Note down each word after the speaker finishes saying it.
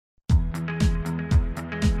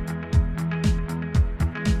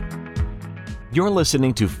You're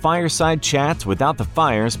listening to Fireside Chats Without the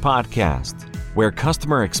Fires podcast, where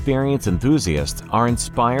customer experience enthusiasts are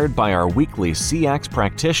inspired by our weekly CX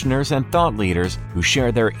practitioners and thought leaders who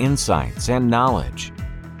share their insights and knowledge.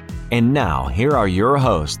 And now, here are your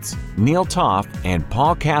hosts, Neil Toff and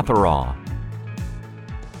Paul Catherall.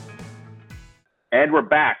 And we're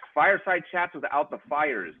back. Fireside Chats Without the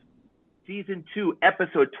Fires, Season 2,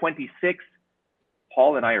 Episode 26.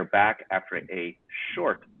 Paul and I are back after a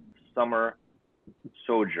short summer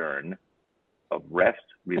sojourn of rest,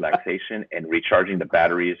 relaxation, and recharging the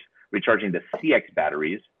batteries, recharging the CX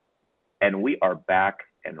batteries. And we are back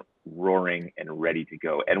and roaring and ready to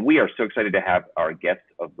go. And we are so excited to have our guest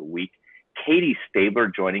of the week, Katie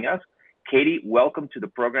Stabler, joining us. Katie, welcome to the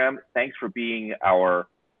program. Thanks for being our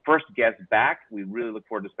first guest back. We really look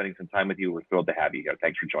forward to spending some time with you. We're thrilled to have you here.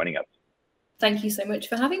 Thanks for joining us. Thank you so much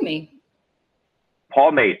for having me.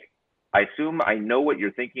 Paul, mate, I assume I know what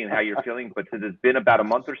you're thinking and how you're feeling, but since it's been about a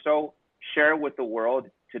month or so, share with the world.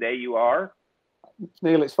 Today you are?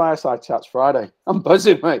 Neil, it's Fireside Chats Friday. I'm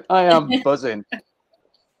buzzing, mate. I am buzzing.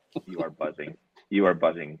 You are buzzing. You are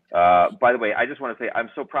buzzing. By the way, I just want to say I'm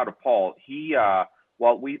so proud of Paul. He,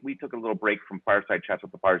 while we took a little break from Fireside Chats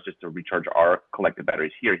with the Fires just to recharge our collective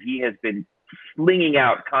batteries here, he has been slinging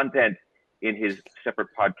out content in his separate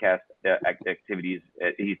podcast activities.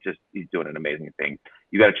 He's doing an amazing thing.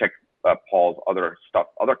 You got to check Paul's other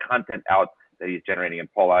content out that he's generating.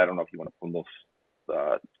 And Paul, I don't know if you want to put a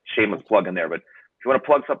little shameless plug in there, but if you want to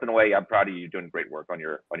plug something away, I'm proud of you. You're doing great work on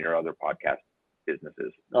your other podcast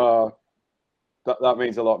businesses. That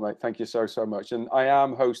means a lot, mate. Thank you so much. And I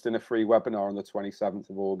am hosting a free webinar on the 27th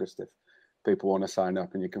of August if people want to sign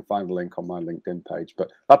up, and you can find the link on my LinkedIn page. But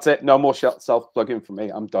that's it. No more self-plugging for me.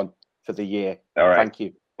 I'm done for the year. All right. Thank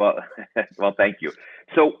you. Well, thank you.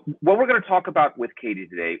 So what we're going to talk about with Katie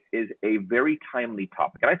today is a very timely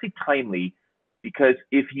topic. And I say timely because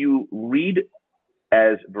if you read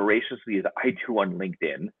as voraciously as I do on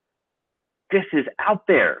LinkedIn, this is out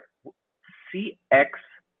there. CX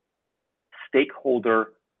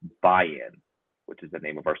stakeholder buy-in, which is the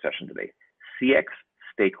name of our session today. CX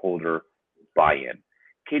stakeholder buy-in.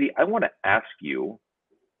 Katie, I want to ask you,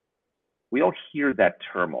 we don't hear that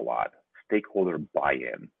term a lot, stakeholder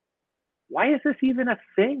buy-in. Why is this even a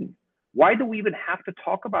thing? Why do we even have to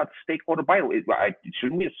talk about stakeholder buy-in?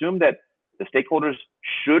 Shouldn't we assume that the stakeholders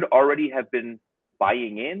should already have been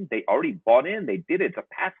buying in? They already bought in, they did it. It's a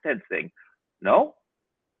past tense thing. No?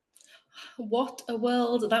 What a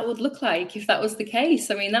world that would look like if that was the case.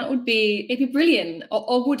 I mean, it'd be brilliant.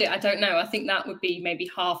 Or would it? I don't know. I think that would be maybe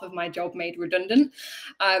half of my job made redundant.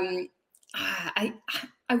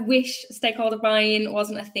 I wish stakeholder buy-in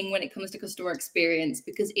wasn't a thing when it comes to customer experience,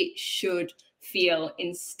 because it should feel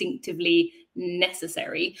instinctively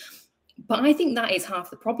necessary. But I think that is half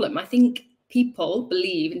the problem. I think people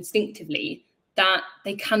believe instinctively that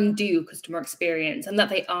they can do customer experience and that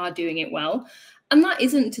they are doing it well. And that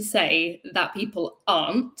isn't to say that people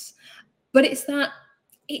aren't, but it's that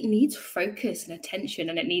it needs focus and attention,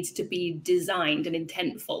 and it needs to be designed and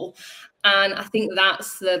intentful. And I think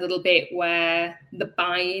that's the little bit where the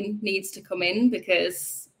buy-in needs to come in,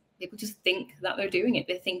 because people just think that they're doing it.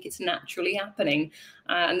 They think it's naturally happening.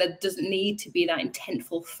 And there doesn't need to be that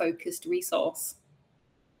intentful, focused resource.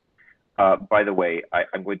 By the way,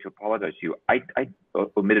 I'm going to apologize to you. I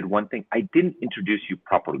omitted one thing. I didn't introduce you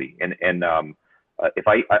properly. And if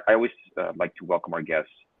I always like to welcome our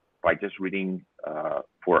guests by just reading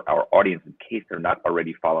for our audience, in case they're not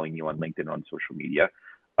already following you on LinkedIn or on social media.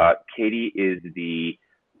 Katie is the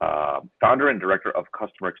founder and director of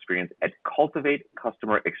customer experience at Cultivate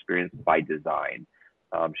Customer Experience by Design.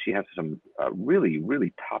 She has some really,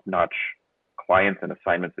 really top-notch clients and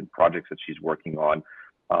assignments and projects that she's working on.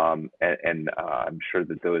 And I'm sure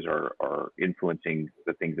that those are influencing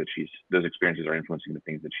the things that those experiences are influencing the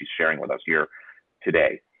things that she's sharing with us here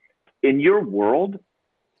today. In your world,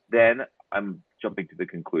 then I'm jumping to the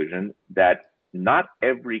conclusion that not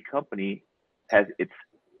every company has its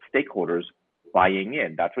stakeholders buying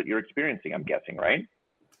in. That's what you're experiencing, I'm guessing, right?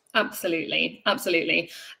 Absolutely.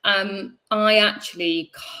 I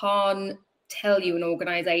actually can't tell you an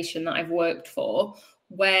organization that I've worked for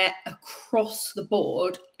where across the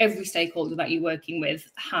board, every stakeholder that you're working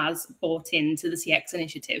with has bought into the CX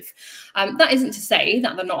initiative. That isn't to say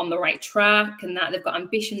that they're not on the right track and that they've got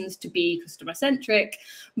ambitions to be customer-centric,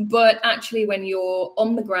 but actually when you're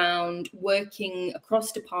on the ground working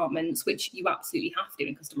across departments, which you absolutely have to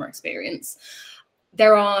in customer experience,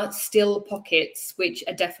 there are still pockets which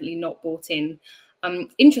are definitely not bought in.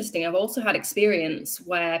 Interesting, I've also had experience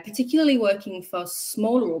where, particularly working for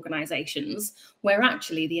smaller organizations, where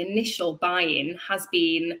actually the initial buy-in has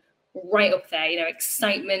been right up there,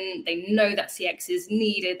 excitement. They know that CX is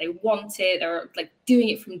needed. They want it. They're like doing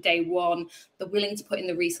it from day one. They're willing to put in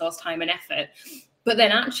the resource, time, and effort. But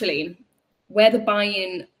then actually, where the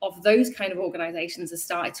buy-in of those kind of organizations has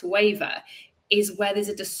started to waver is where there's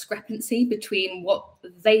a discrepancy between what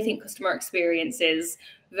they think customer experience is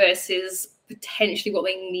versus potentially what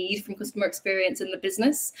they need from customer experience in the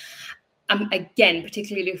business. Again,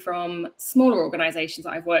 particularly from smaller organizations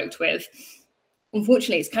that I've worked with,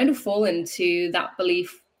 unfortunately, it's kind of fallen to that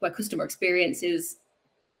belief where customer experience is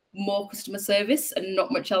more customer service and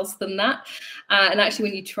not much else than that. And actually,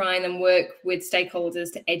 when you try and then work with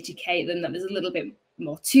stakeholders to educate them that there's a little bit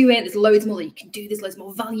more to it, there's loads more that you can do, there's loads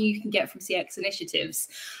more value you can get from CX initiatives.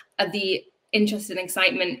 The interest and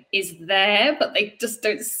excitement is there, but they just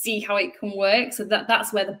don't see how it can work. So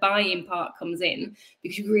that's where the buy-in part comes in,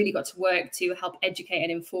 because you've really got to work to help educate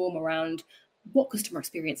and inform around what customer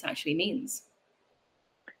experience actually means.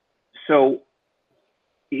 So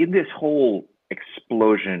in this whole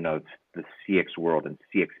explosion of the CX world and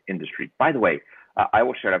CX industry, by the way, I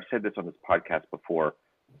will share, I've said this on this podcast before,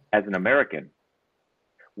 as an American,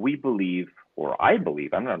 we believe, or I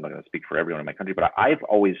believe, I'm not going to speak for everyone in my country, but I've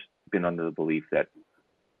always been under the belief that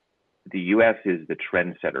the US is the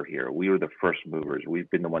trendsetter here. We were the first movers. We've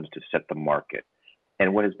been the ones to set the market.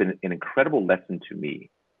 And what has been an incredible lesson to me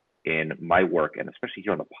in my work, and especially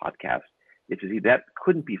here on the podcast, is to see that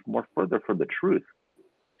couldn't be more further from the truth.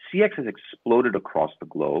 CX has exploded across the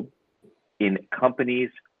globe in companies,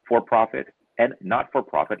 for-profit and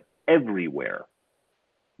not-for-profit, everywhere,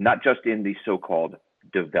 not just in the so-called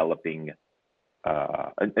developing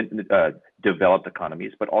developed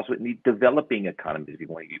economies, but also in the developing economies. We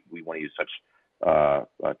want to use such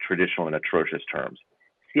traditional and atrocious terms.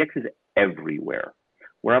 CX is everywhere.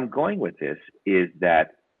 Where I'm going with this is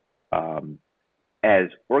that as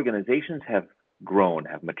organizations have grown,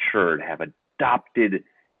 have matured, have adopted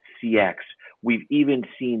CX, we've even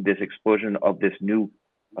seen this explosion of this new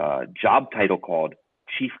job title called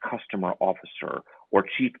Chief Customer Officer or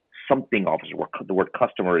Chief Something Officer, where the word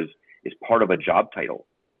customer is part of a job title.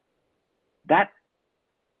 That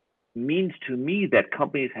means to me that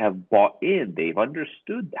companies have bought in. They've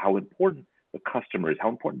understood how important the customer is, how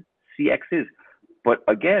important CX is. But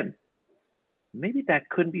again, maybe that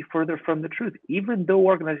couldn't be further from the truth. Even though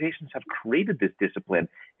organizations have created this discipline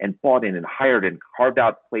and bought in and hired and carved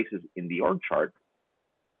out places in the org chart,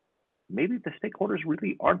 maybe the stakeholders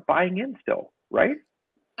really aren't buying in still, right?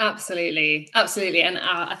 Absolutely. And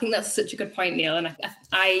I think that's such a good point, Neil. And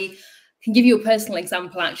I can give you a personal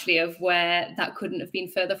example, actually, of where that couldn't have been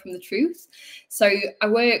further from the truth. So I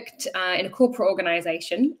worked in a corporate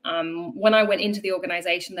organization. When I went into the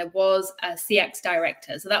organization, there was a CX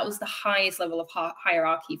director. So that was the highest level of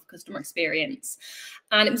hierarchy for customer experience.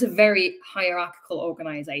 And it was a very hierarchical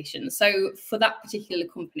organization. So for that particular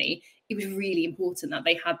company, it was really important that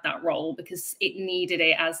they had that role because it needed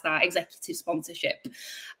it as that executive sponsorship.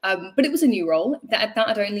 But it was a new role that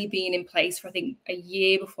had only been in place for, I think, a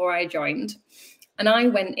year before I joined. And I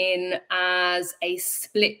went in as a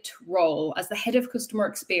split role as the head of customer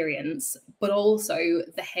experience, but also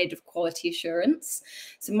the head of quality assurance.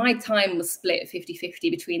 So my time was split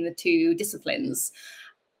 50-50 between the two disciplines.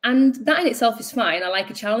 And that in itself is fine. I like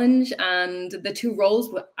a challenge, and the two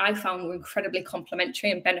roles I found were incredibly complementary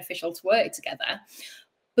and beneficial to work together.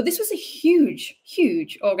 But this was a huge,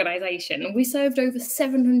 huge organization. We served over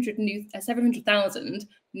 700,000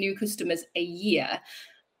 new customers a year.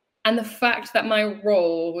 And the fact that my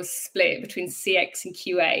role was split between CX and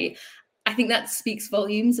QA, I think that speaks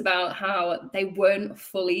volumes about how they weren't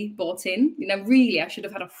fully bought in. Really, I should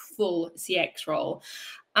have had a full CX role.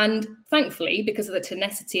 And thankfully, because of the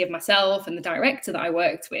tenacity of myself and the director that I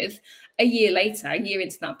worked with, a year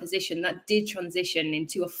into that position, that did transition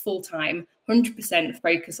into a full-time, 100%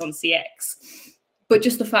 focus on CX. But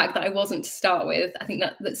just the fact that I wasn't to start with, I think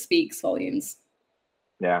that speaks volumes.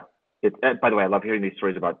 Yeah. By the way, I love hearing these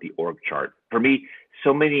stories about the org chart. For me,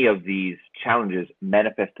 so many of these challenges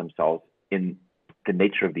manifest themselves in the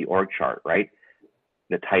nature of the org chart, right?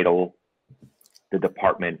 The title, the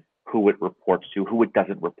department, who it reports to, who it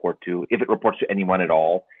doesn't report to, if it reports to anyone at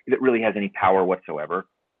all, if it really has any power whatsoever.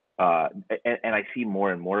 And I see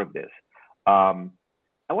more and more of this. I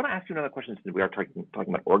want to ask you another question since we are talking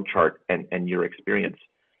about org chart and your experience.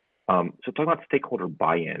 So talking about stakeholder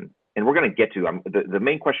buy-in, and we're going to get to, the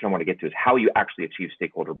main question I want to get to is how you actually achieve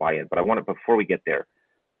stakeholder buy-in. But before we get there,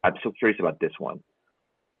 I'm so curious about this one.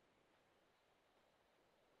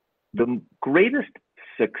 The greatest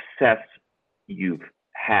success you've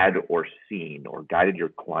had or seen or guided your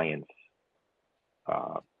clients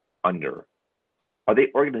under, are they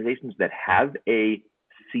organizations that have a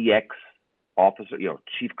CX officer,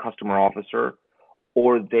 chief customer officer,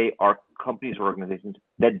 or they are companies or organizations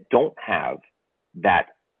that don't have that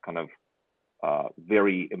kind of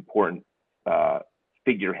very important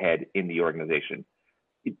figurehead in the organization.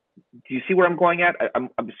 Do you see where I'm going at? I'm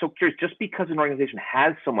so curious. Just because an organization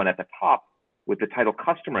has someone at the top with the title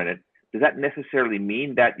customer in it, does that necessarily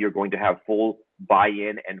mean that you're going to have full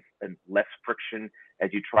buy-in and less friction as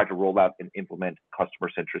you try to roll out and implement customer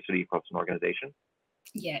centricity across an organization?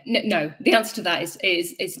 Yeah, no. The answer to that is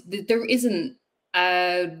there isn't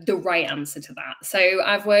the right answer to that. So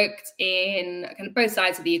I've worked in kind of both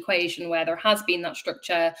sides of the equation where there has been that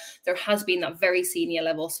structure, there has been that very senior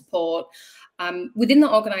level support. Within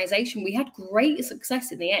that organization, we had great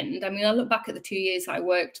success in the end. I mean, I look back at the 2 years that I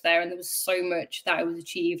worked there, and there was so much that was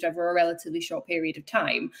achieved over a relatively short period of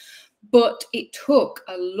time. But it took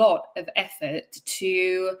a lot of effort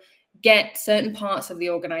to get certain parts of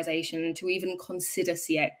the organization to even consider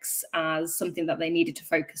CX as something that they needed to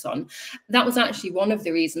focus on. That was actually one of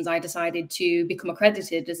the reasons I decided to become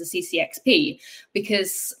accredited as a CCXP,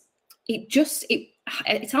 because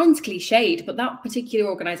it sounds cliched, but that particular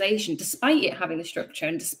organization, despite it having the structure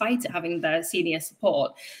and despite it having the senior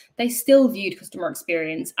support, they still viewed customer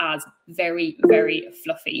experience as very, very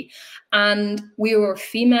fluffy. And we were a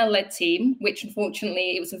female-led team, which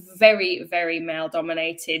unfortunately it was a very, very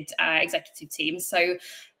male-dominated executive team. So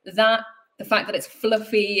the fact that it's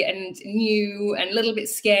fluffy and new and a little bit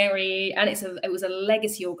scary, and it was a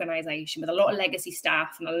legacy organization with a lot of legacy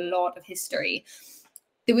staff and a lot of history,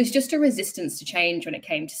 there was just a resistance to change when it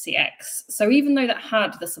came to CX. So even though that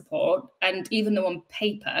had the support, and even though on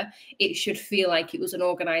paper it should feel like it was an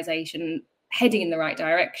organization heading in the right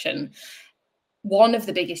direction, one of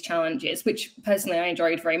the biggest challenges, which personally I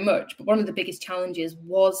enjoyed very much, but one of the biggest challenges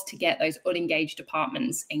was to get those unengaged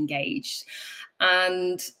departments engaged.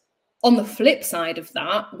 And on the flip side of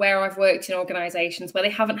that, where I've worked in organizations where they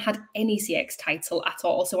haven't had any CX title at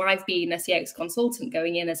all, so I've been a CX consultant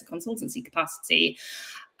going in as a consultancy capacity,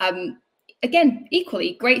 again,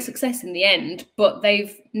 equally great success in the end, but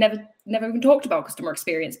they've never even talked about customer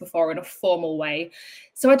experience before in a formal way.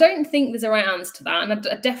 So I don't think there's a right answer to that. And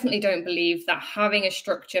I definitely don't believe that having a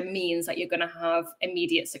structure means that you're going to have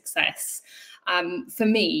immediate success. For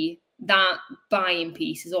me, that buy-in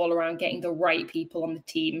piece is all around getting the right people on the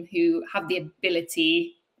team who have the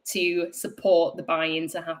ability to support the buy-in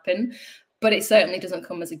to happen. But it certainly doesn't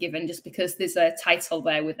come as a given just because there's a title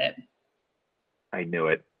there with it. I knew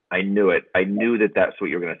it. I knew that that's what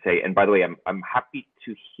you're going to say. And by the way, I'm happy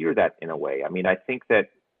to hear that in a way. I mean, I think that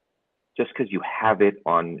just because you have it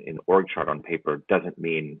on an org chart on paper doesn't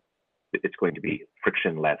mean it's going to be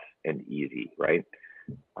frictionless and easy, right?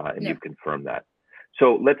 And you've confirmed that.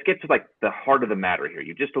 So let's get to like the heart of the matter here.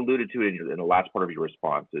 You just alluded to it in the last part of your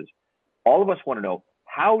responses. All of us want to know,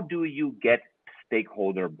 how do you get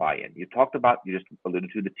stakeholder buy-in? You just alluded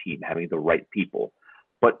to the team, having the right people.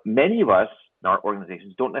 But many of us in our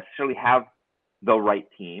organizations don't necessarily have the right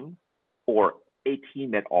team or a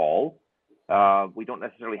team at all. We don't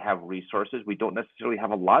necessarily have resources. We don't necessarily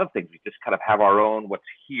have a lot of things. We just kind of have our own, what's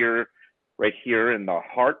here, right here in the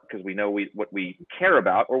heart, because we know what we care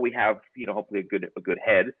about, or we have, hopefully a good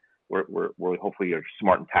head. We're hopefully are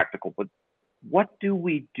smart and tactical. But what do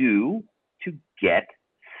we do to get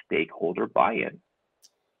stakeholder buy-in?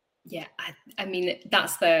 Yeah, I mean,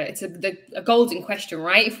 it's a golden question,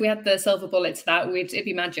 right? If we had the silver bullet to that, it'd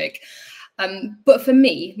be magic. But for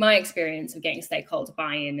me, my experience of getting stakeholder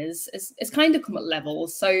buy-in is kind of come at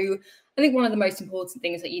levels. So I think one of the most important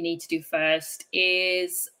things that you need to do first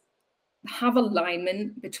is have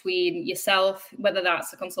alignment between yourself, whether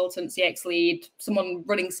that's a consultant, CX lead, someone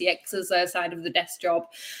running CX as a side of the desk job.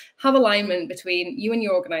 Have alignment between you and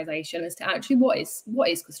your organization as to actually what is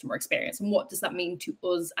customer experience and what does that mean to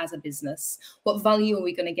us as a business? What value are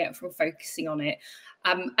we going to get from focusing on it?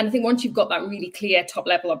 And I think once you've got that really clear top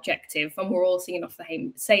level objective and we're all singing off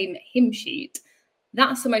the same hymn sheet,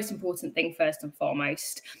 that's the most important thing first and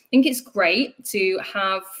foremost. I think it's great to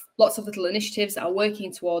have lots of little initiatives that are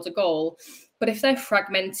working towards a goal, but if they're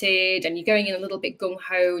fragmented and you're going in a little bit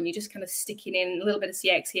gung-ho and you're just kind of sticking in a little bit of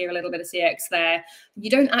CX here, a little bit of CX there, you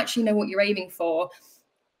don't actually know what you're aiming for,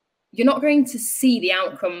 you're not going to see the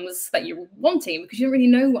outcomes that you're wanting because you don't really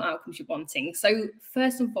know what outcomes you're wanting. So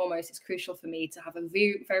first and foremost, it's crucial for me to have a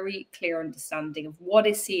very, very clear understanding of what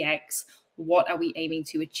is CX, what are we aiming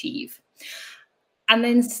to achieve. And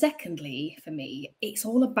then secondly, for me, it's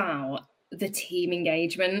all about the team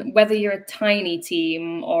engagement, whether you're a tiny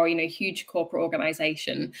team or, huge corporate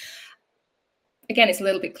organization. Again, it's a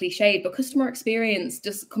little bit cliched, but customer experience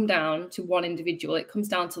doesn't come down to one individual. It comes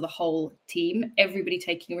down to the whole team, everybody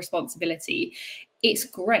taking responsibility. it's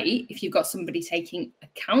great if you've got somebody taking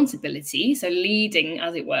accountability, so leading,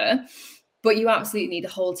 as it were, but you absolutely need a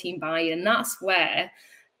whole team buy-in. And that's where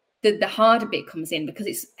the harder bit comes in, because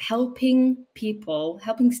it's helping people,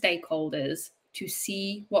 helping stakeholders to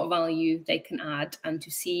see what value they can add and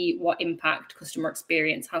to see what impact customer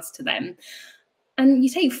experience has to them. And you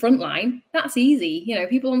take frontline, that's easy. You know,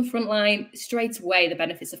 people on the front line, straight away, the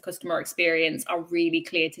benefits of customer experience are really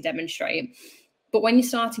clear to demonstrate. But when you're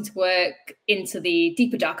starting to work into the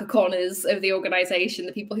deeper, darker corners of the organization,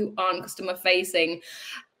 the people who aren't customer facing,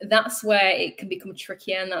 that's where it can become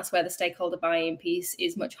trickier, and that's where the stakeholder buy-in piece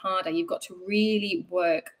is much harder. You've got to really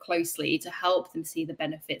work closely to help them see the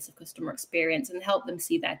benefits of customer experience and help them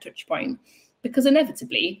see their touch point. Because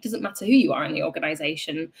inevitably, it doesn't matter who you are in the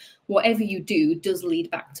organization, whatever you do does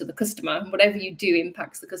lead back to the customer, and whatever you do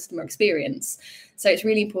impacts the customer experience. So it's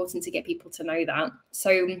really important to get people to know that.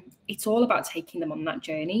 So it's all about taking them on that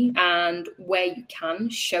journey, and where you can,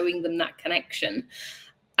 showing them that connection.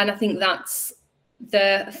 And I think that's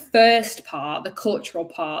the first part, the cultural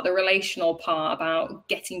part, the relational part about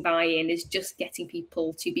getting buy-in, is just getting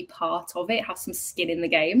people to be part of it, have some skin in the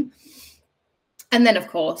game. And then, of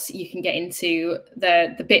course, you can get into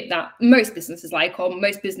the bit that most businesses like, or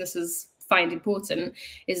most businesses find important,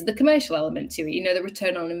 is the commercial element to it. You know, the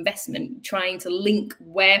return on investment, trying to link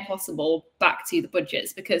where possible back to the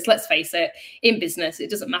budgets. Because let's face it, in business, it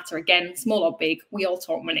doesn't matter, again, small or big, we all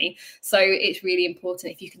talk money. So it's really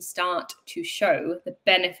important if you can start to show the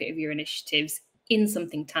benefit of your initiatives in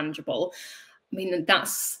something tangible. I mean,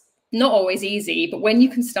 that's not always easy, but when you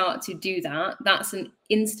can start to do that, that's an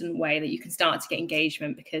instant way that you can start to get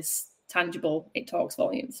engagement, because tangible, it talks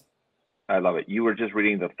volumes. I love it. You were just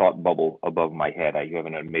reading the thought bubble above my head. You have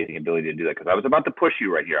an amazing ability to do that, because I was about to push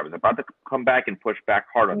you right here. I was about to come back and push back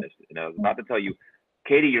hard on this. I was about to tell you,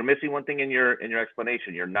 Katie, you're missing one thing in your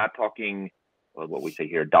explanation. You're not talking, well, what we say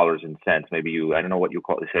here, dollars and cents. Maybe you, I don't know what you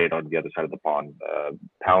say it on the other side of the pond,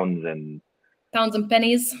 pounds and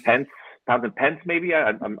pennies. Pounds and pence, maybe.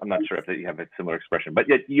 I'm not sure if you have a similar expression, but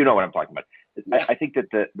yet you know what I'm talking about. Yeah. I think that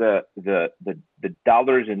the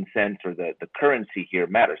dollars and cents, or the currency here,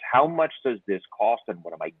 matters. How much does this cost, and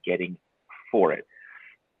what am I getting for it?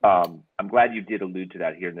 I'm glad you did allude to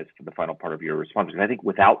that here in this, for the final part of your response, because I think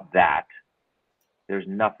without that, there's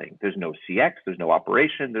nothing. There's no CX. There's no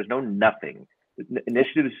operation. There's no nothing.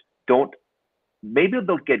 Initiatives don't. Maybe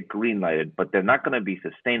they'll get green lighted, but they're not going to be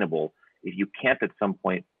sustainable if you can't at some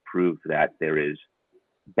point prove that there is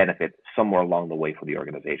benefit somewhere along the way for the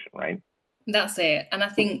organization, right? That's it. And I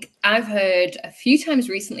think I've heard a few times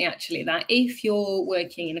recently, actually, that if you're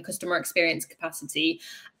working in a customer experience capacity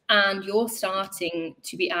and you're starting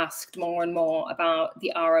to be asked more and more about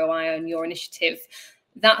the ROI on your initiative,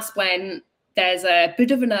 that's when there's a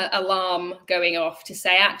bit of an alarm going off to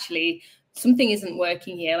say, actually, something isn't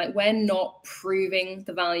working here. Like, we're not proving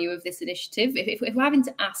the value of this initiative. If we're having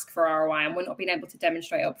to ask for ROI and we're not being able to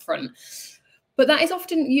demonstrate up front. But that is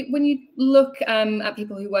often, when you look at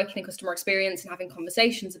people who work in customer experience and having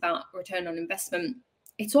conversations about return on investment,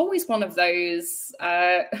 it's always one of those,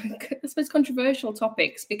 I suppose, controversial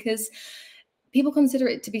topics, because people consider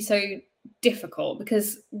it to be so difficult.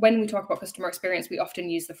 Because when we talk about customer experience, we often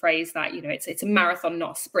use the phrase that, you know, it's a marathon,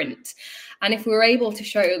 not a sprint. And if we were able to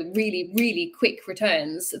show really, really quick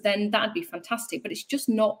returns, then that'd be fantastic. But it's just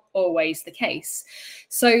not always the case.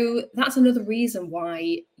 So that's another reason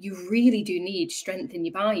why you really do need strength in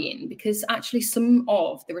your buy-in, because actually some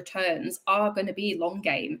of the returns are going to be long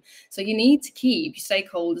game. So you need to keep your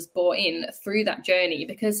stakeholders bought in through that journey,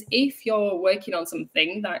 because if you're working on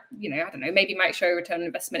something that, you know, I don't know, maybe might show a return on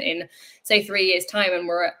investment in, say, 3 years time, and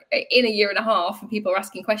we're in a year and a half and people are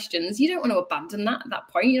asking questions, you don't want to abandon that at that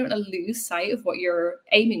point. You don't want to lose sight of what you're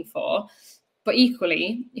aiming for. But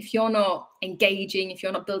equally, if you're not engaging, if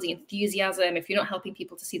you're not building enthusiasm, if you're not helping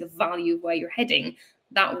people to see the value of where you're heading,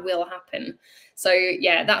 that will happen. So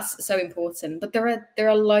yeah, that's so important. But there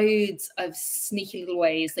are loads of sneaky little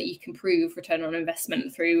ways that you can prove return on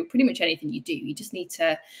investment through pretty much anything you do. You just need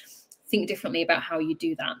to think differently about how you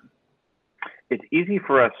do that. It's easy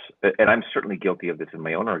for us, and I'm certainly guilty of this in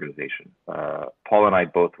my own organization. Paul and I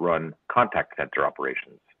both run contact center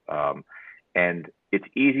operations. And it's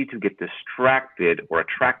easy to get distracted or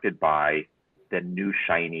attracted by the new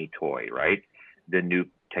shiny toy, right? The new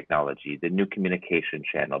technology, the new communication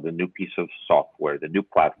channel, the new piece of software, the new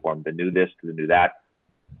platform, the new this, the new that.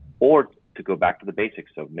 Or to go back to the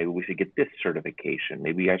basics of, maybe we should get this certification.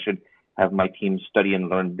 Maybe I should have my team study and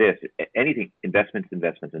learn this. Anything, investments.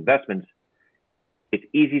 It's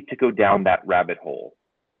easy to go down that rabbit hole.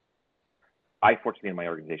 I, fortunately, in my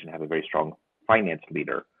organization, have a very strong finance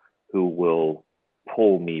leader who will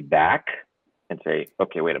pull me back and say,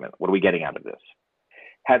 okay, wait a minute, what are we getting out of this?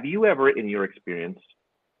 Have you ever, in your experience,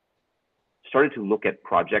 started to look at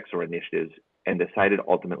projects or initiatives and decided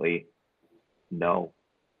ultimately, no,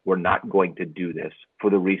 we're not going to do this for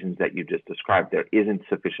the reasons that you just described? There isn't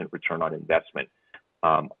sufficient return on investment.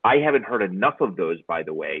 I haven't heard enough of those, by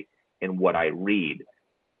the way, in what I read.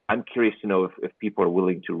 I'm curious to know if people are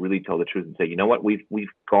willing to really tell the truth and say, you know what, we've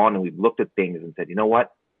gone and we've looked at things and said, you know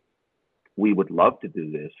what, we would love to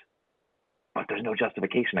do this, but there's no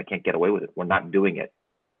justification. I can't get away with it. We're not doing it.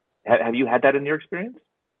 Have you had that in your experience?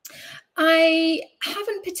 I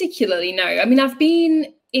haven't particularly, no. I mean, I've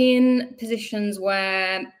been in positions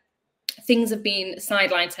where things have been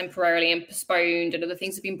sidelined temporarily and postponed, and other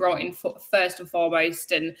things have been brought in first and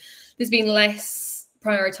foremost, and there's been less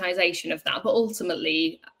prioritization of that, but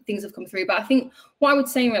ultimately things have come through. But I think what I would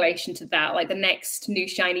say in relation to that, like the next new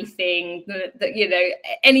shiny thing, that you know,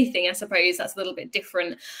 anything, I suppose that's a little bit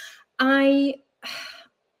different.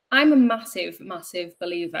 I'm a massive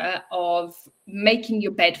believer of making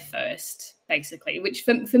your bed first, basically, which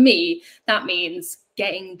for me, that means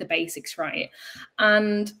getting the basics right.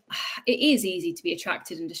 And it is easy to be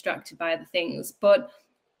attracted and distracted by other things, but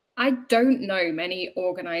I don't know many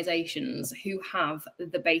organizations who have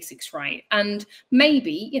the basics right. And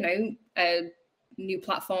maybe, you know, a new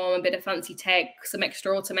platform, a bit of fancy tech, some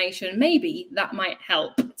extra automation, maybe that might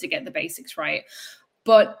help to get the basics right.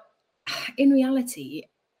 But in reality,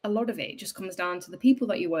 a lot of it just comes down to the people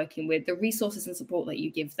that you're working with, the resources and support that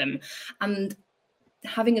you give them, and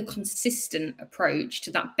having a consistent approach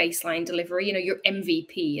to that baseline delivery, you know, your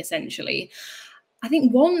MVP essentially. I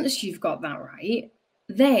think once you've got that right,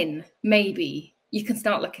 then maybe you can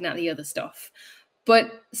start looking at the other stuff.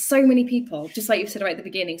 But so many people, just like you said right at the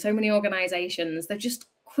beginning, so many organizations, they're just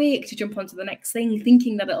quick to jump onto the next thing,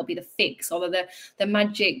 thinking that it'll be the fix or the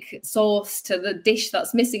magic sauce to the dish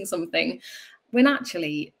that's missing something, when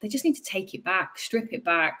actually they just need to take it back, strip it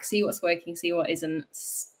back, see what's working, see what isn't,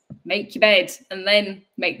 make your bed, and then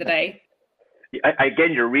make the day.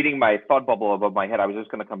 Again, you're reading my thought bubble above my head. I was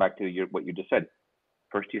just going to come back to what you just said.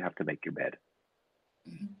 First, you have to make your bed.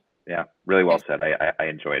 Mm-hmm. Yeah, really well said. I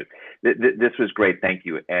enjoyed it. This was great. Thank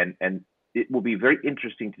you. And it will be very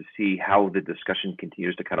interesting to see how the discussion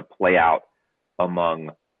continues to kind of play out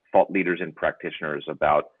among thought leaders and practitioners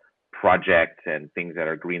about projects and things that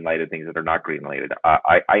are green lighted, things that are not green lighted.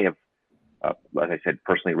 I have, as I said,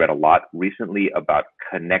 personally read a lot recently about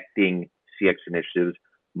connecting CX initiatives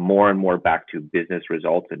more and more back to business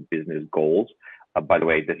results and business goals. By the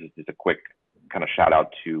way, this is just a quick kind of shout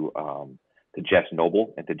out to Jess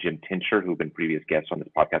Noble and to Jim Tincher, who've been previous guests on this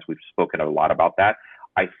podcast. We've spoken a lot about that.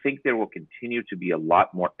 I think there will continue to be a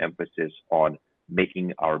lot more emphasis on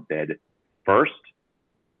making our bed first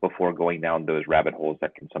before going down those rabbit holes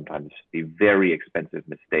that can sometimes be very expensive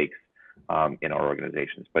mistakes in our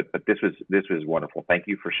organizations. But this was wonderful. Thank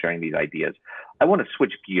you for sharing these ideas. I want to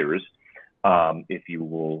switch gears, if you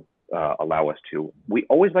will allow us to. We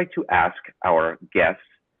always like to ask our guests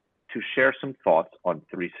to share some thoughts on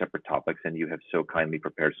 3 separate topics, and you have so kindly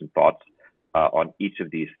prepared some thoughts on each of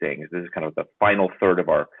these things. This is kind of the final third of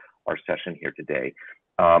our session here today.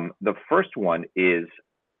 The first one is,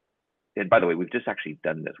 and by the way, we've just actually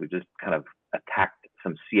done this. We've just kind of attacked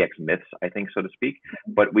some CX myths, I think, so to speak.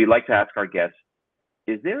 But we like to ask our guests,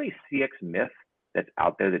 is there a CX myth that's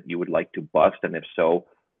out there that you would like to bust? And if so,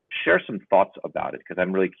 share some thoughts about it, because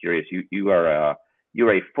I'm really curious.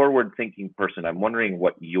 You're a forward-thinking person. I'm wondering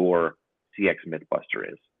what your CX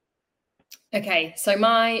mythbuster is. Okay, so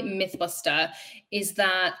my mythbuster is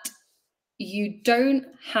that you don't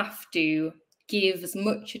have to give as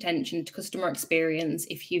much attention to customer experience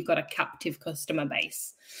if you've got a captive customer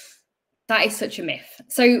base. That is such a myth.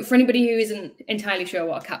 So for anybody who isn't entirely sure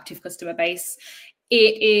what a captive customer base,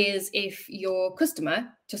 it is if your customer,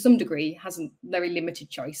 to some degree, has a very limited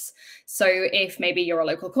choice. So if maybe you're a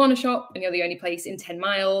local corner shop and you're the only place in 10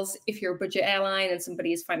 miles, if you're a budget airline and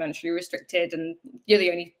somebody is financially restricted and you're the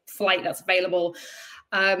only flight that's available,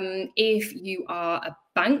 if you are a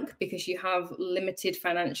bank because you have limited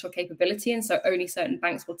financial capability and so only certain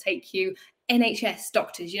banks will take you, NHS,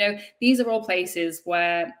 doctors, you know, these are all places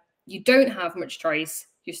where you don't have much choice.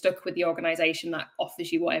 You're stuck with the organization that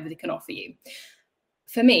offers you whatever they can offer you.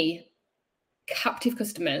 For me, captive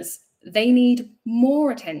customers, they need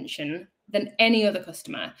more attention than any other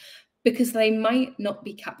customer because they might not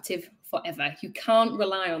be captive forever. You can't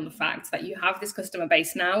rely on the fact that you have this customer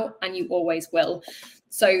base now and you always will.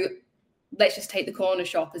 So let's just take the corner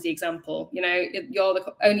shop as the example. You know, you're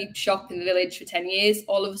the only shop in the village for 10 years.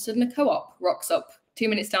 All of a sudden, a co-op rocks up 2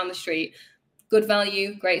 minutes down the street. Good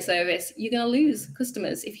value, great service. You're going to lose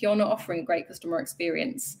customers if you're not offering a great customer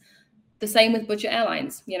experience. The same with budget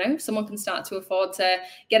airlines. You know, someone can start to afford to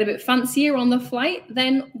get a bit fancier on the flight,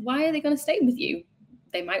 then why are they going to stay with you?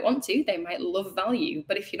 They might want to, they might love value,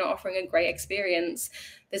 but if you're not offering a great experience,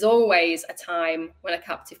 there's always a time when a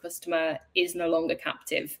captive customer is no longer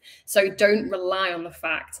captive. So don't rely on the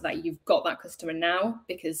fact that you've got that customer now,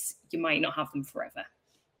 because you might not have them forever.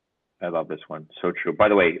 I love this one. So true. By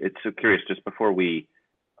the way, it's so curious, just before we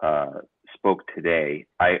spoke today,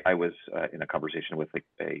 I was in a conversation with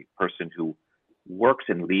a person who works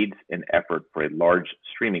and leads an effort for a large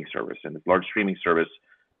streaming service. And this large streaming service,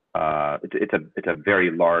 it's a very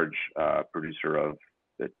large producer of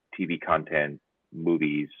the TV content,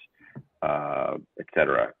 movies,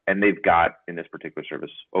 etc. And they've got, in this particular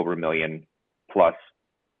service, over 1 million plus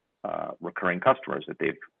recurring customers that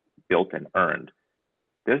they've built and earned.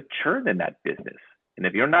 There's churn in that business. And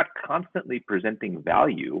if you're not constantly presenting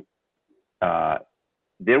value,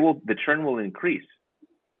 the churn will increase.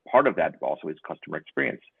 Part of that also is customer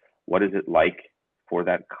experience. What is it like for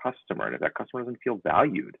that customer? And if that customer doesn't feel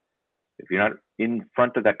valued, if you're not in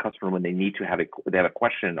front of that customer when they need to have a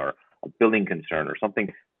question or a billing concern or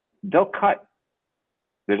something, they'll cut.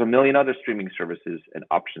 There's 1 million other streaming services and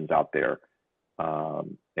options out there.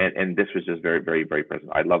 And this was just very, very, very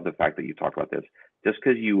present. I love the fact that you talked about this. Just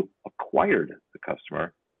because you acquired the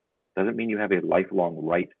customer doesn't mean you have a lifelong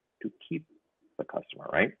right to keep the customer,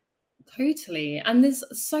 right? Totally. And there's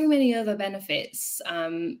so many other benefits. I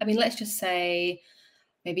mean, let's just say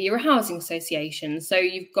maybe you're a housing association. So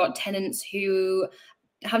you've got tenants who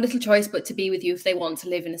have little choice but to be with you if they want to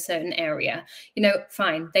live in a certain area. You know,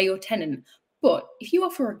 fine, they're your tenant. But if you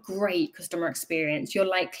offer a great customer experience, you're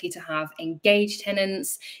likely to have engaged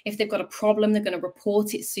tenants. If they've got a problem, they're going to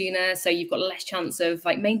report it sooner. So you've got less chance of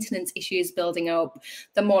like maintenance issues building up.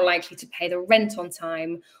 They're more likely to pay the rent on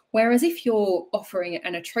time. Whereas if you're offering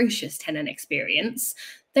an atrocious tenant experience,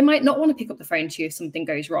 they might not want to pick up the phone to you if something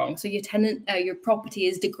goes wrong. So your property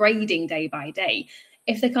is degrading day by day.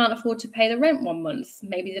 If they can't afford to pay the rent 1 month,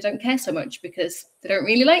 maybe they don't care so much because they don't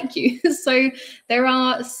really like you. So there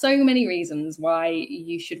are so many reasons why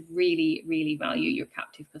you should really, really value your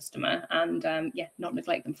captive customer and not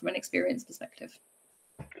neglect them from an experience perspective.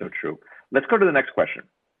 So true. Let's go to the next question.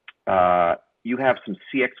 You have some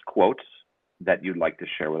CX quotes that you'd like to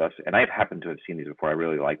share with us. And I've happened to have seen these before. I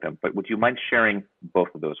really like them. But would you mind sharing both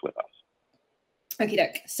of those with us? Okie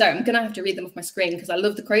doke. So I'm going to have to read them off my screen because I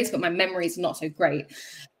love the quotes, but my memory is not so great.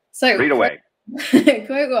 So read away.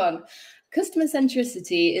 Quote 1. Customer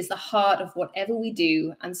centricity is the heart of whatever we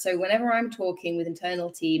do. And so whenever I'm talking with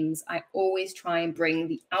internal teams, I always try and bring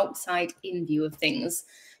the outside in view of things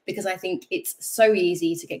because I think it's so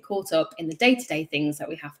easy to get caught up in the day-to-day things that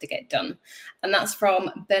we have to get done. And that's from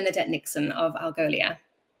Bernadette Nixon of Algolia.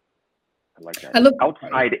 I like that. I love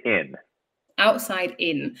outside in. Outside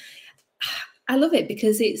in. I love it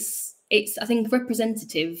because it's I think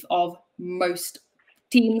representative of most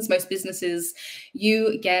teams, most businesses.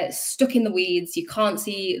 You get stuck in the weeds. You can't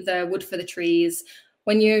see the wood for the trees.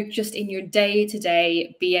 When you're just in your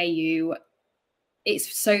day-to-day BAU,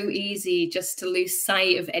 it's so easy just to lose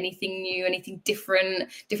sight of anything new, anything different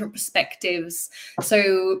perspectives.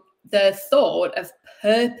 So the thought of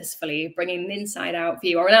purposefully bringing an inside-out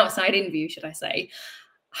view, or an outside-in view, should I say,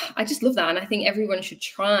 I just love that. And I think everyone should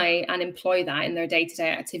try and employ that in their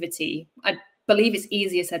day-to-day activity. I believe it's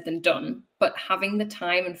easier said than done, but having the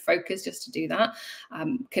time and focus just to do that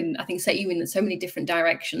can, I think, set you in so many different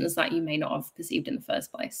directions that you may not have perceived in the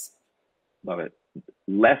first place. Love it.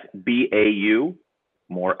 Less BAU,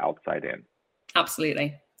 more outside in.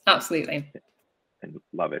 Absolutely. Absolutely. And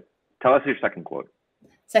love it. Tell us your second quote.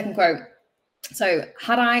 Second quote. So,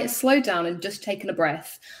 had I slowed down and just taken a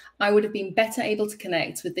breath, I would have been better able to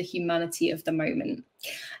connect with the humanity of the moment.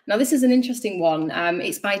 Now, this is an interesting one.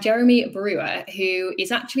 It's by Jeremy Brewer, who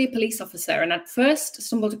is actually a police officer. And I first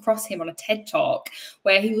stumbled across him on a TED Talk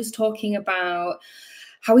where he was talking about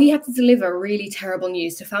how he had to deliver really terrible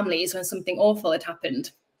news to families when something awful had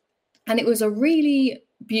happened. And it was a really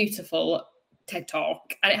beautiful TED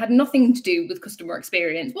Talk, and it had nothing to do with customer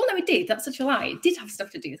experience. Well, no, it did. That's such a lie. It did have stuff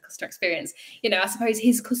to do with customer experience. You know, I suppose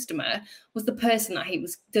his customer was the person that he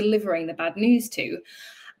was delivering the bad news to.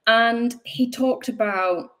 And he talked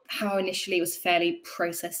about how initially it was fairly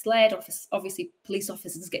process-led. Obviously, police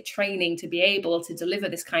officers get training to be able to deliver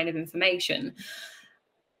this kind of information.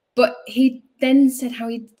 But he then said how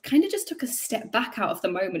he kind of just took a step back out of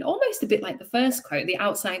the moment, almost a bit like the first quote, the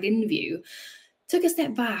outside-in view. Took a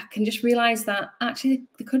step back and just realized that actually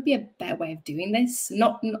there could be a better way of doing this,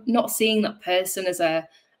 not seeing that person as a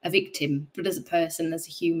a victim, but as a person, as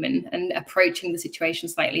a human, and approaching the situation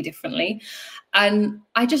slightly differently. And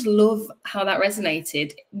I just love how that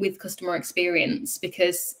resonated with customer experience,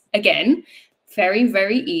 because again, very,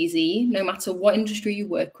 very easy, no matter what industry you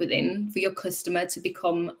work within, for your customer to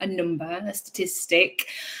become a number, a statistic,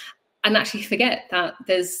 and actually forget that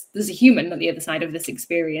there's a human at the other side of this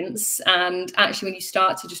experience. And actually, when you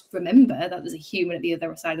start to just remember that there's a human at the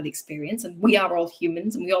other side of the experience, and we are all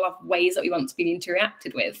humans, and we all have ways that we want to be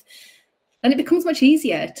interacted with, then it becomes much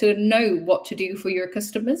easier to know what to do for your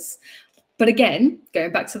customers. But again,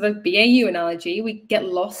 going back to the BAU analogy, we get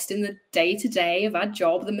lost in the day-to-day of our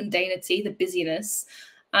job, the mundanity, the busyness,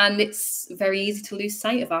 and it's very easy to lose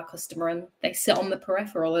sight of our customer, and they sit on the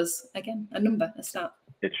peripheral as, again, a number, a stat.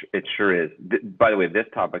 It sure is. By the way, this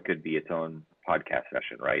topic could be its own podcast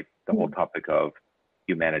session, right? The whole topic of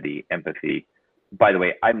humanity, empathy. By the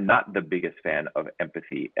way, I'm not the biggest fan of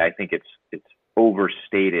empathy. I think it's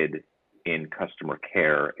overstated in customer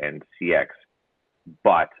care and CX,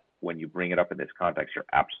 but when you bring it up in this context, you're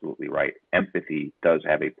absolutely right. Empathy does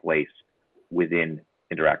have a place within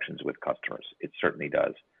interactions with customers. It certainly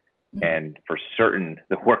does. And for certain,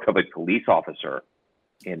 the work of a police officer,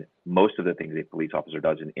 in most of the things a police officer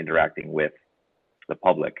does in interacting with the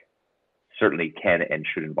public, certainly can and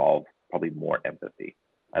should involve probably more empathy.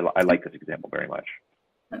 I like this example very much.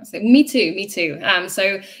 Absolutely. Me too.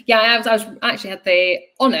 So yeah, I was actually had the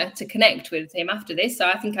honor to connect with him after this. So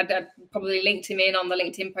I think I'd probably linked him in on the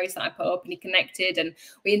LinkedIn post that I put up, and he connected, and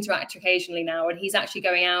we interact occasionally now. And he's actually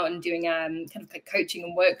going out and doing kind of like coaching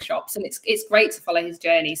and workshops, and it's great to follow his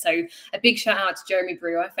journey. So a big shout out to Jeremy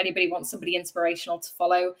Brewer. If anybody wants somebody inspirational to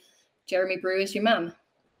follow, Jeremy Brewer is your man.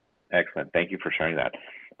 Excellent. Thank you for sharing that.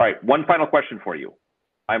 All right, one final question for you.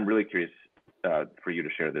 I'm really curious for you to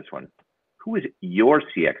share this one. Who is your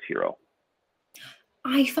CX hero?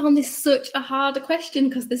 I found this such a hard question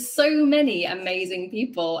because there's so many amazing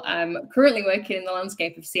people currently working in the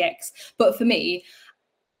landscape of CX. But for me,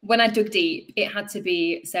 when I dug deep, it had to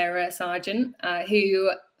be Sarah Sargent, who,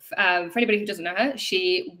 for anybody who doesn't know her,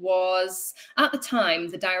 she was at the time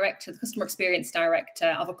the customer experience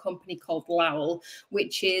director of a company called Lowell,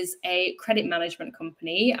 which is a credit management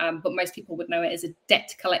company, but most people would know it as a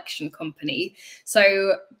debt collection company.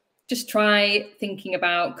 So just try thinking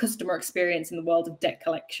about customer experience in the world of debt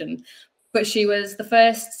collection. But she was the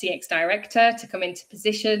first CX director to come into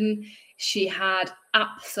position. She had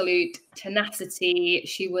absolute tenacity.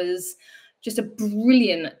 She was just a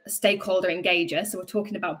brilliant stakeholder engager. So we're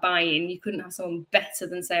talking about buy-in. You couldn't have someone better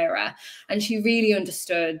than Sarah. And she really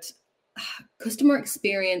understood customer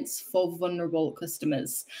experience for vulnerable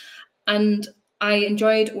customers. And I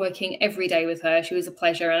enjoyed working every day with her. She was a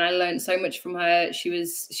pleasure, and I learned so much from her. She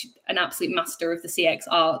was an absolute master of the CX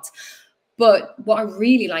art. But what I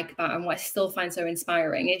really like about her, and what I still find so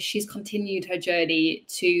inspiring, is she's continued her journey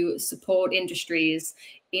to support industries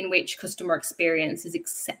in which customer experience is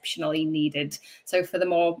exceptionally needed. So for the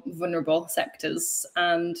more vulnerable sectors.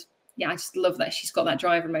 And yeah, I just love that she's got that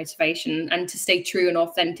drive and motivation, and to stay true and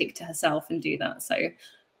authentic to herself and do that. So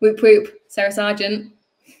whoop, whoop, Sarah Sargent.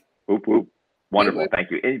 Whoop, whoop. Wonderful.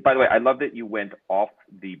 Thank you. And by the way, I love that you went off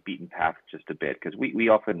the beaten path just a bit, because we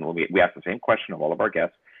often, when we ask the same question of all of our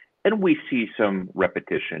guests, and we see some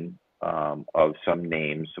repetition of some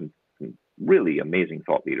names, some really amazing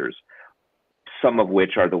thought leaders, some of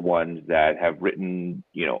which are the ones that have written,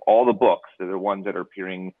 all the books. They're the ones that are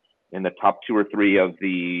appearing in the top 2 or 3 of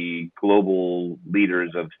the global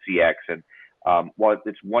leaders of CX. And while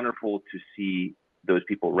it's wonderful to see those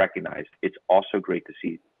people recognized, it's also great to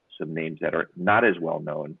see some names that are not as well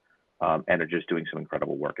known and are just doing some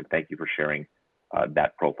incredible work. And thank you for sharing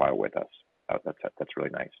that profile with us. That's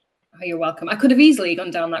really nice. Oh, you're welcome. I could have easily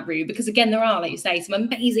gone down that route, because again, there are, like you say, some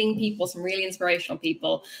amazing people, some really inspirational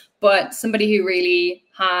people, but somebody who really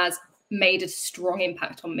has made a strong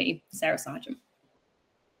impact on me, Sarah Sargent.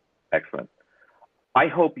 Excellent. I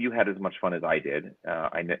hope you had as much fun as I did,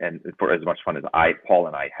 and for as much fun as Paul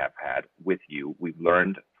and I have had with you. We've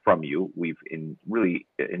learned from you. We've really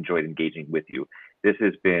enjoyed engaging with you. This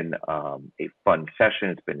has been a fun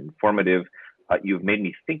session. It's been informative. You've made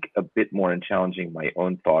me think a bit more and challenging my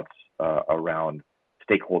own thoughts around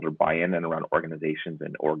stakeholder buy-in and around organizations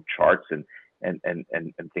and org charts and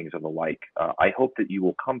things of the like. I hope that you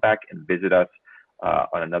will come back and visit us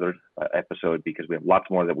on another episode, because we have lots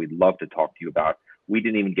more that we'd love to talk to you about. We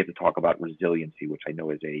didn't even get to talk about resiliency, which I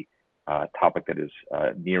know is a topic that is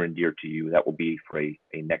near and dear to you. That will be for a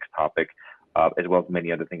next topic, as well as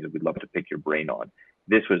many other things that we'd love to pick your brain on.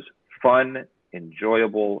 This was fun,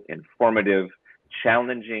 enjoyable, informative,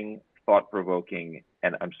 challenging, thought-provoking,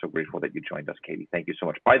 and I'm so grateful that you joined us, Katie. Thank you so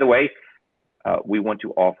much. By the way, we want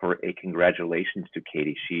to offer a congratulations to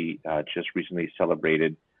Katie. She just recently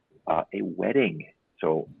celebrated a wedding.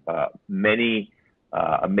 So many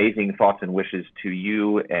amazing thoughts and wishes to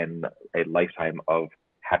you, and a lifetime of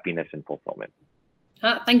happiness and fulfillment.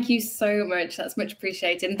 Thank you so much. That's much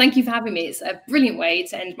appreciated. And thank you for having me. It's a brilliant way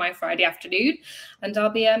to end my Friday afternoon. And I'll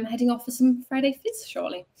be heading off for some Friday fizz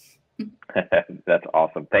shortly. That's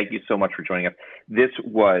awesome. Thank you so much for joining us. This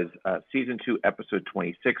was Season 2, Episode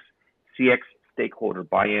 26, CX Stakeholder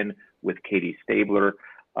Buy-In with Katie Stabler.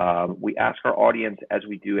 We ask our audience, as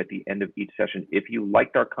we do at the end of each session, if you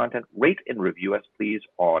liked our content, rate and review us, please,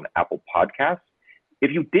 on Apple Podcasts. If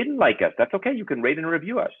you didn't like us, that's okay. You can rate and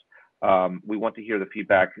review us. We want to hear the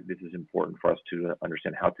feedback. This is important for us to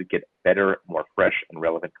understand how to get better, more fresh, and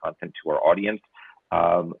relevant content to our audience.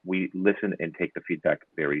 We listen and take the feedback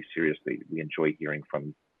very seriously. We enjoy hearing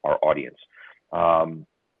from our audience.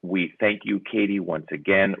 We thank you, Katie, once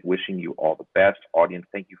again, wishing you all the best. Audience,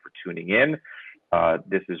 thank you for tuning in.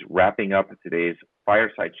 This is wrapping up today's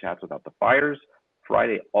Fireside Chats Without the Fires.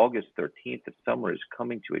 Friday, August 13th. The summer is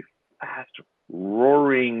coming to a fast,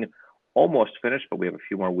 roaring, almost finished, but we have a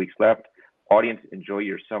few more weeks left. Audience, enjoy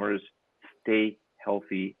your summers. Stay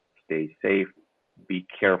healthy, stay safe, be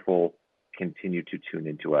careful, continue to tune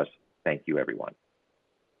into us. Thank you, everyone.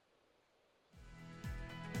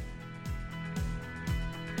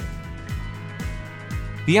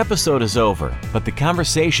 The episode is over, but the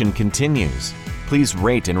conversation continues. Please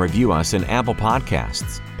rate and review us in Apple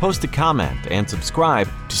Podcasts. Post a comment and subscribe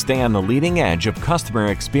to stay on the leading edge of customer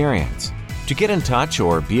experience. To get in touch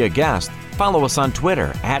or be a guest, follow us on Twitter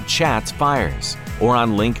 @ChatsFires or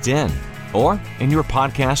on LinkedIn or in your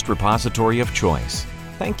podcast repository of choice.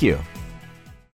 Thank you.